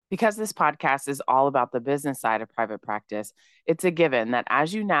Because this podcast is all about the business side of private practice, it's a given that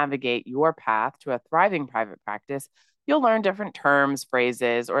as you navigate your path to a thriving private practice, you'll learn different terms,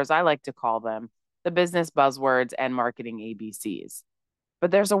 phrases, or as I like to call them, the business buzzwords and marketing ABCs.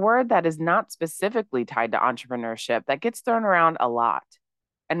 But there's a word that is not specifically tied to entrepreneurship that gets thrown around a lot.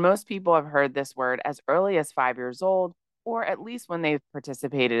 And most people have heard this word as early as 5 years old, or at least when they've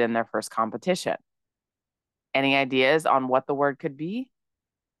participated in their first competition. Any ideas on what the word could be?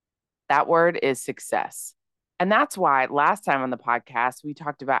 That word is success. And that's why last time on the podcast, we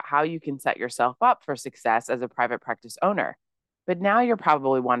talked about how you can set yourself up for success as a private practice owner. But now you're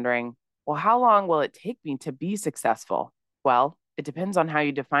probably wondering, well, how long will it take me to be successful? Well, it depends on how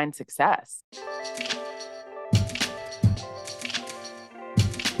you define success.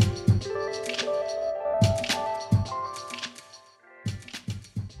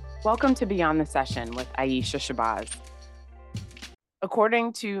 Welcome to Beyond the Session with Aisha Shabazz.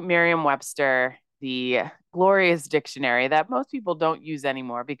 According to Merriam-Webster, the glorious dictionary that most people don't use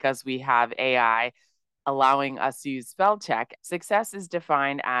anymore because we have AI allowing us to use spell check, success is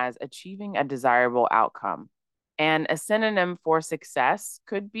defined as achieving a desirable outcome. And a synonym for success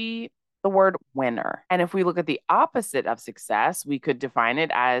could be the word winner. And if we look at the opposite of success, we could define it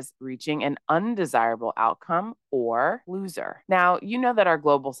as reaching an undesirable outcome or loser. Now, you know that our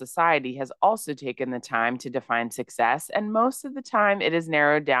global society has also taken the time to define success, and most of the time it is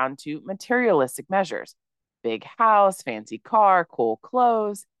narrowed down to materialistic measures: big house, fancy car, cool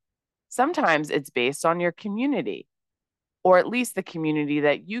clothes. Sometimes it's based on your community, or at least the community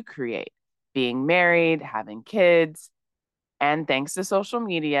that you create, being married, having kids. And thanks to social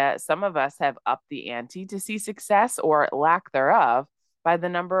media, some of us have upped the ante to see success or lack thereof by the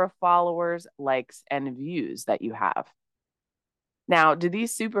number of followers, likes, and views that you have. Now, do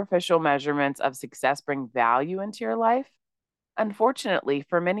these superficial measurements of success bring value into your life? Unfortunately,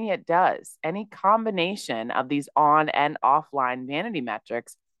 for many, it does. Any combination of these on and offline vanity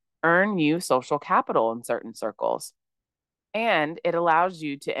metrics earn you social capital in certain circles. And it allows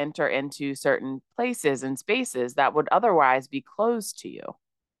you to enter into certain places and spaces that would otherwise be closed to you.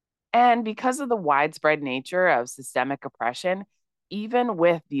 And because of the widespread nature of systemic oppression, even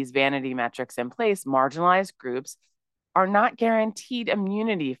with these vanity metrics in place, marginalized groups are not guaranteed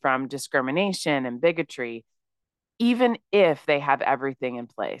immunity from discrimination and bigotry, even if they have everything in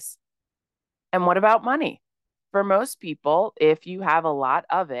place. And what about money? For most people, if you have a lot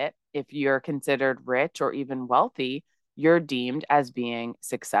of it, if you're considered rich or even wealthy, you're deemed as being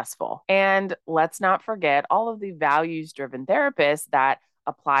successful. And let's not forget all of the values driven therapists that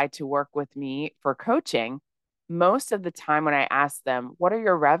apply to work with me for coaching. Most of the time, when I ask them, what are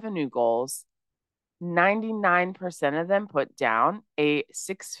your revenue goals? 99% of them put down a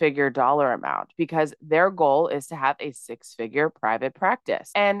six-figure dollar amount because their goal is to have a six-figure private practice.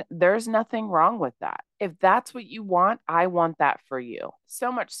 And there's nothing wrong with that. If that's what you want, I want that for you.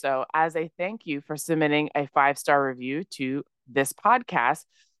 So much so, as a thank you for submitting a 5-star review to this podcast,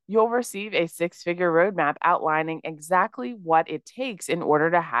 you'll receive a six-figure roadmap outlining exactly what it takes in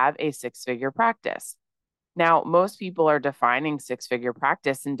order to have a six-figure practice. Now, most people are defining six-figure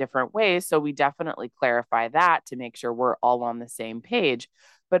practice in different ways, so we definitely clarify that to make sure we're all on the same page.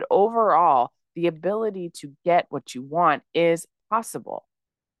 But overall, the ability to get what you want is possible.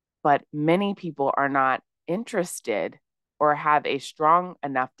 But many people are not interested or have a strong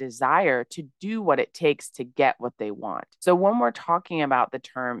enough desire to do what it takes to get what they want. So when we're talking about the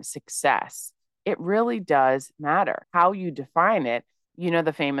term success, it really does matter how you define it. You know,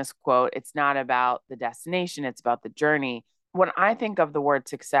 the famous quote, it's not about the destination, it's about the journey. When I think of the word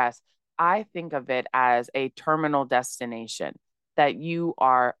success, I think of it as a terminal destination, that you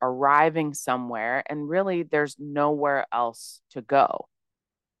are arriving somewhere and really there's nowhere else to go.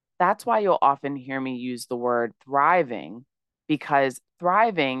 That's why you'll often hear me use the word thriving, because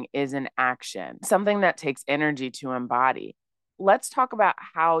thriving is an action, something that takes energy to embody. Let's talk about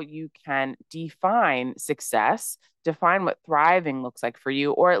how you can define success, define what thriving looks like for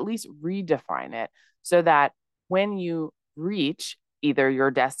you, or at least redefine it so that when you reach either your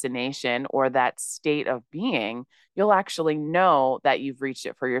destination or that state of being, you'll actually know that you've reached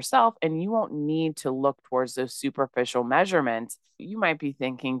it for yourself and you won't need to look towards those superficial measurements. You might be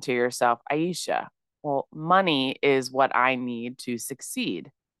thinking to yourself, Aisha, well, money is what I need to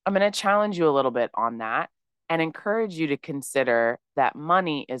succeed. I'm going to challenge you a little bit on that and encourage you to consider that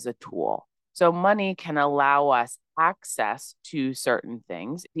money is a tool. So, money can allow us access to certain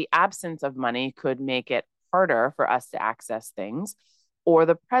things. The absence of money could make it harder for us to access things, or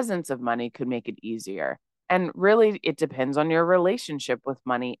the presence of money could make it easier. And really, it depends on your relationship with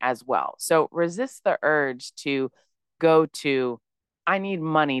money as well. So, resist the urge to go to I need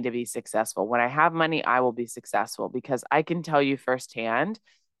money to be successful. When I have money, I will be successful because I can tell you firsthand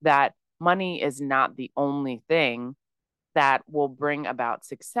that money is not the only thing that will bring about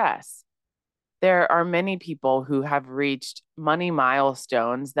success. There are many people who have reached money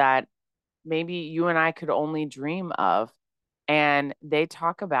milestones that maybe you and I could only dream of. And they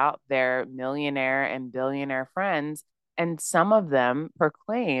talk about their millionaire and billionaire friends, and some of them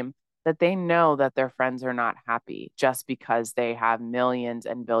proclaim that they know that their friends are not happy just because they have millions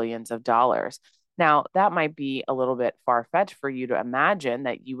and billions of dollars. Now, that might be a little bit far fetched for you to imagine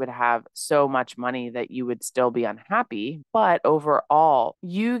that you would have so much money that you would still be unhappy. But overall,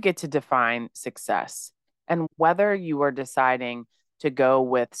 you get to define success. And whether you are deciding to go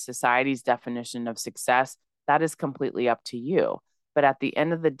with society's definition of success, that is completely up to you. But at the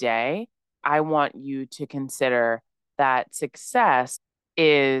end of the day, I want you to consider that success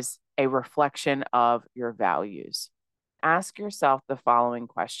is a reflection of your values. Ask yourself the following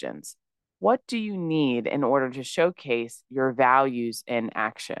questions. What do you need in order to showcase your values in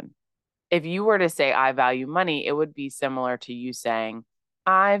action? If you were to say, I value money, it would be similar to you saying,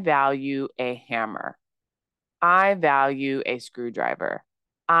 I value a hammer. I value a screwdriver.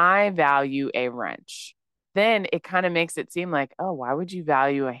 I value a wrench. Then it kind of makes it seem like, oh, why would you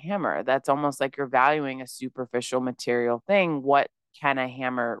value a hammer? That's almost like you're valuing a superficial material thing. What can a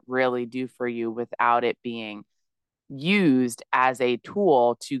hammer really do for you without it being used as a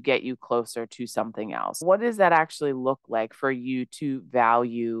tool to get you closer to something else? What does that actually look like for you to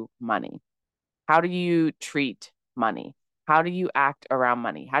value money? How do you treat money? How do you act around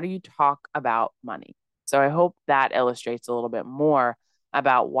money? How do you talk about money? So I hope that illustrates a little bit more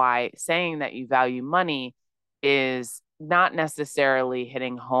about why saying that you value money is not necessarily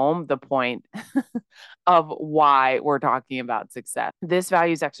hitting home the point of why we're talking about success. This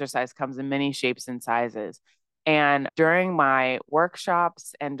values exercise comes in many shapes and sizes. And during my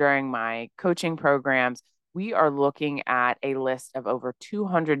workshops and during my coaching programs, we are looking at a list of over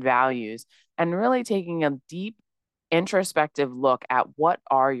 200 values and really taking a deep introspective look at what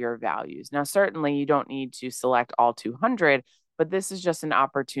are your values. Now, certainly you don't need to select all 200, but this is just an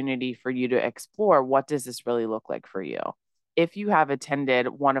opportunity for you to explore what does this really look like for you. If you have attended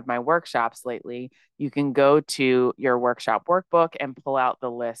one of my workshops lately, you can go to your workshop workbook and pull out the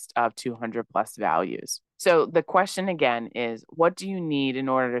list of 200 plus values. So the question again is, what do you need in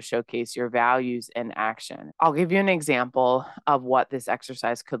order to showcase your values in action? I'll give you an example of what this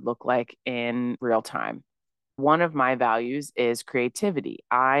exercise could look like in real time. One of my values is creativity.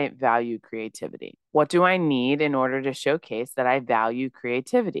 I value creativity. What do I need in order to showcase that I value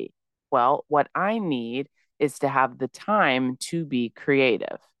creativity? Well, what I need is to have the time to be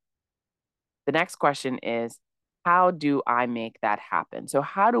creative. The next question is, how do I make that happen? So,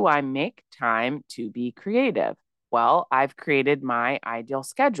 how do I make time to be creative? Well, I've created my ideal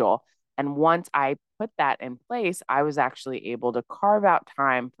schedule. And once I put that in place, I was actually able to carve out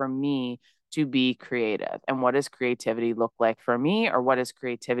time for me to be creative. And what does creativity look like for me, or what does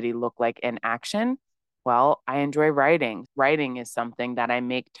creativity look like in action? Well, I enjoy writing. Writing is something that I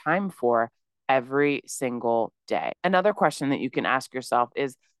make time for every single day. Another question that you can ask yourself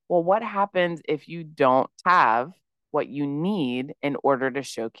is, well, what happens if you don't have what you need in order to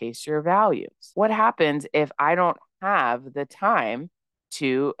showcase your values? What happens if I don't have the time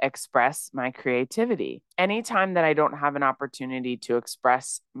to express my creativity? Anytime that I don't have an opportunity to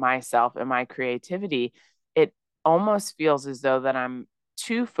express myself and my creativity, it almost feels as though that I'm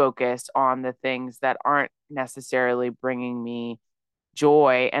too focused on the things that aren't necessarily bringing me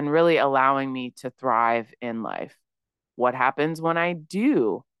joy and really allowing me to thrive in life. What happens when I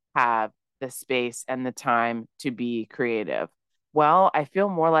do have the space and the time to be creative? Well, I feel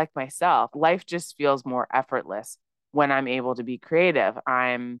more like myself. Life just feels more effortless when I'm able to be creative.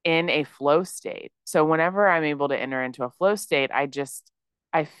 I'm in a flow state. So whenever I'm able to enter into a flow state,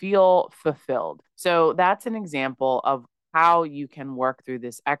 I feel fulfilled. So that's an example of how you can work through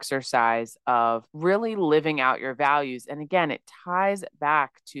this exercise of really living out your values. And again, it ties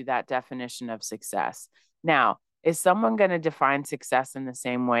back to that definition of success. Now, is someone going to define success in the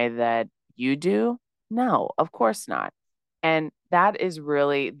same way that you do? No, of course not. And that is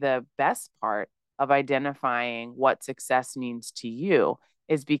really the best part of identifying what success means to you,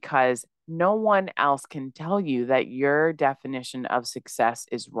 is because no one else can tell you that your definition of success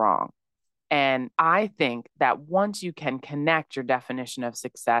is wrong. And I think that once you can connect your definition of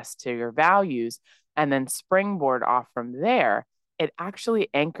success to your values and then springboard off from there, it actually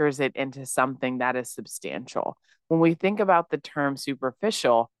anchors it into something that is substantial. When we think about the term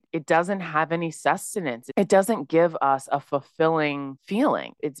superficial, it doesn't have any sustenance. It doesn't give us a fulfilling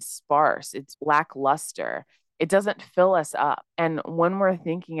feeling. It's sparse, it's lackluster. It doesn't fill us up. And when we're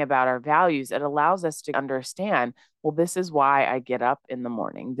thinking about our values, it allows us to understand, well, this is why I get up in the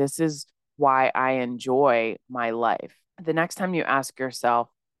morning. This is why I enjoy my life. The next time you ask yourself,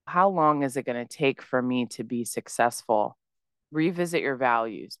 how long is it going to take for me to be successful? Revisit your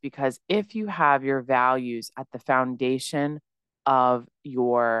values, because if you have your values at the foundation of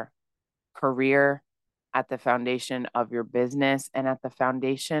your career, at the foundation of your business, and at the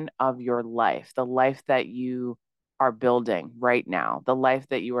foundation of your life, the life that you are building right now, the life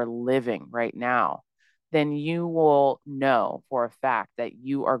that you are living right now, then you will know for a fact that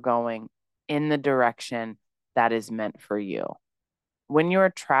you are going in the direction that is meant for you. When you're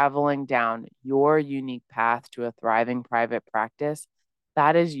traveling down your unique path to a thriving private practice,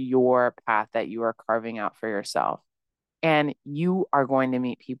 that is your path that you are carving out for yourself. And you are going to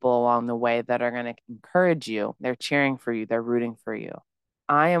meet people along the way that are going to encourage you. They're cheering for you. They're rooting for you.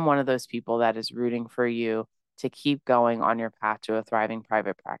 I am one of those people that is rooting for you to keep going on your path to a thriving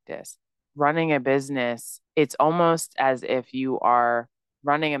private practice. Running a business, it's almost as if you are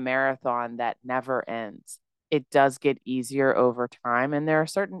running a marathon that never ends. It does get easier over time. And there are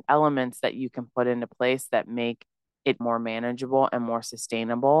certain elements that you can put into place that make it more manageable and more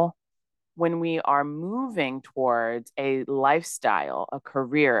sustainable. When we are moving towards a lifestyle, a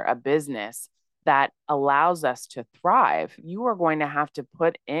career, a business that allows us to thrive, you are going to have to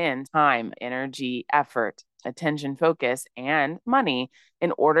put in time, energy, effort, attention, focus, and money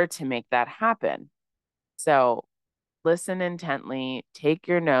in order to make that happen. So listen intently, take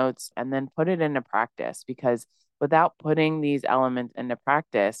your notes, and then put it into practice, because without putting these elements into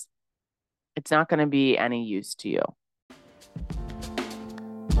practice, it's not going to be any use to you.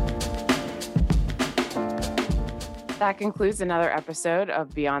 That concludes another episode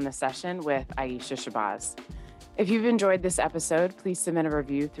of Beyond the Session with Aisha Shabazz. If you've enjoyed this episode, please submit a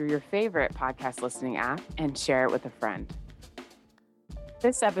review through your favorite podcast listening app and share it with a friend.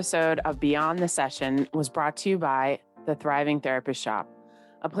 This episode of Beyond the Session was brought to you by The Thriving Therapist Shop,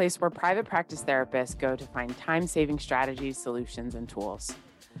 a place where private practice therapists go to find time-saving strategies, solutions, and tools.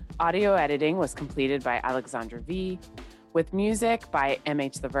 Audio editing was completed by Alexandra V, with music by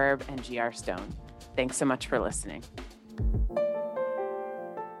MH The Verb and GR Stone. Thanks so much for listening.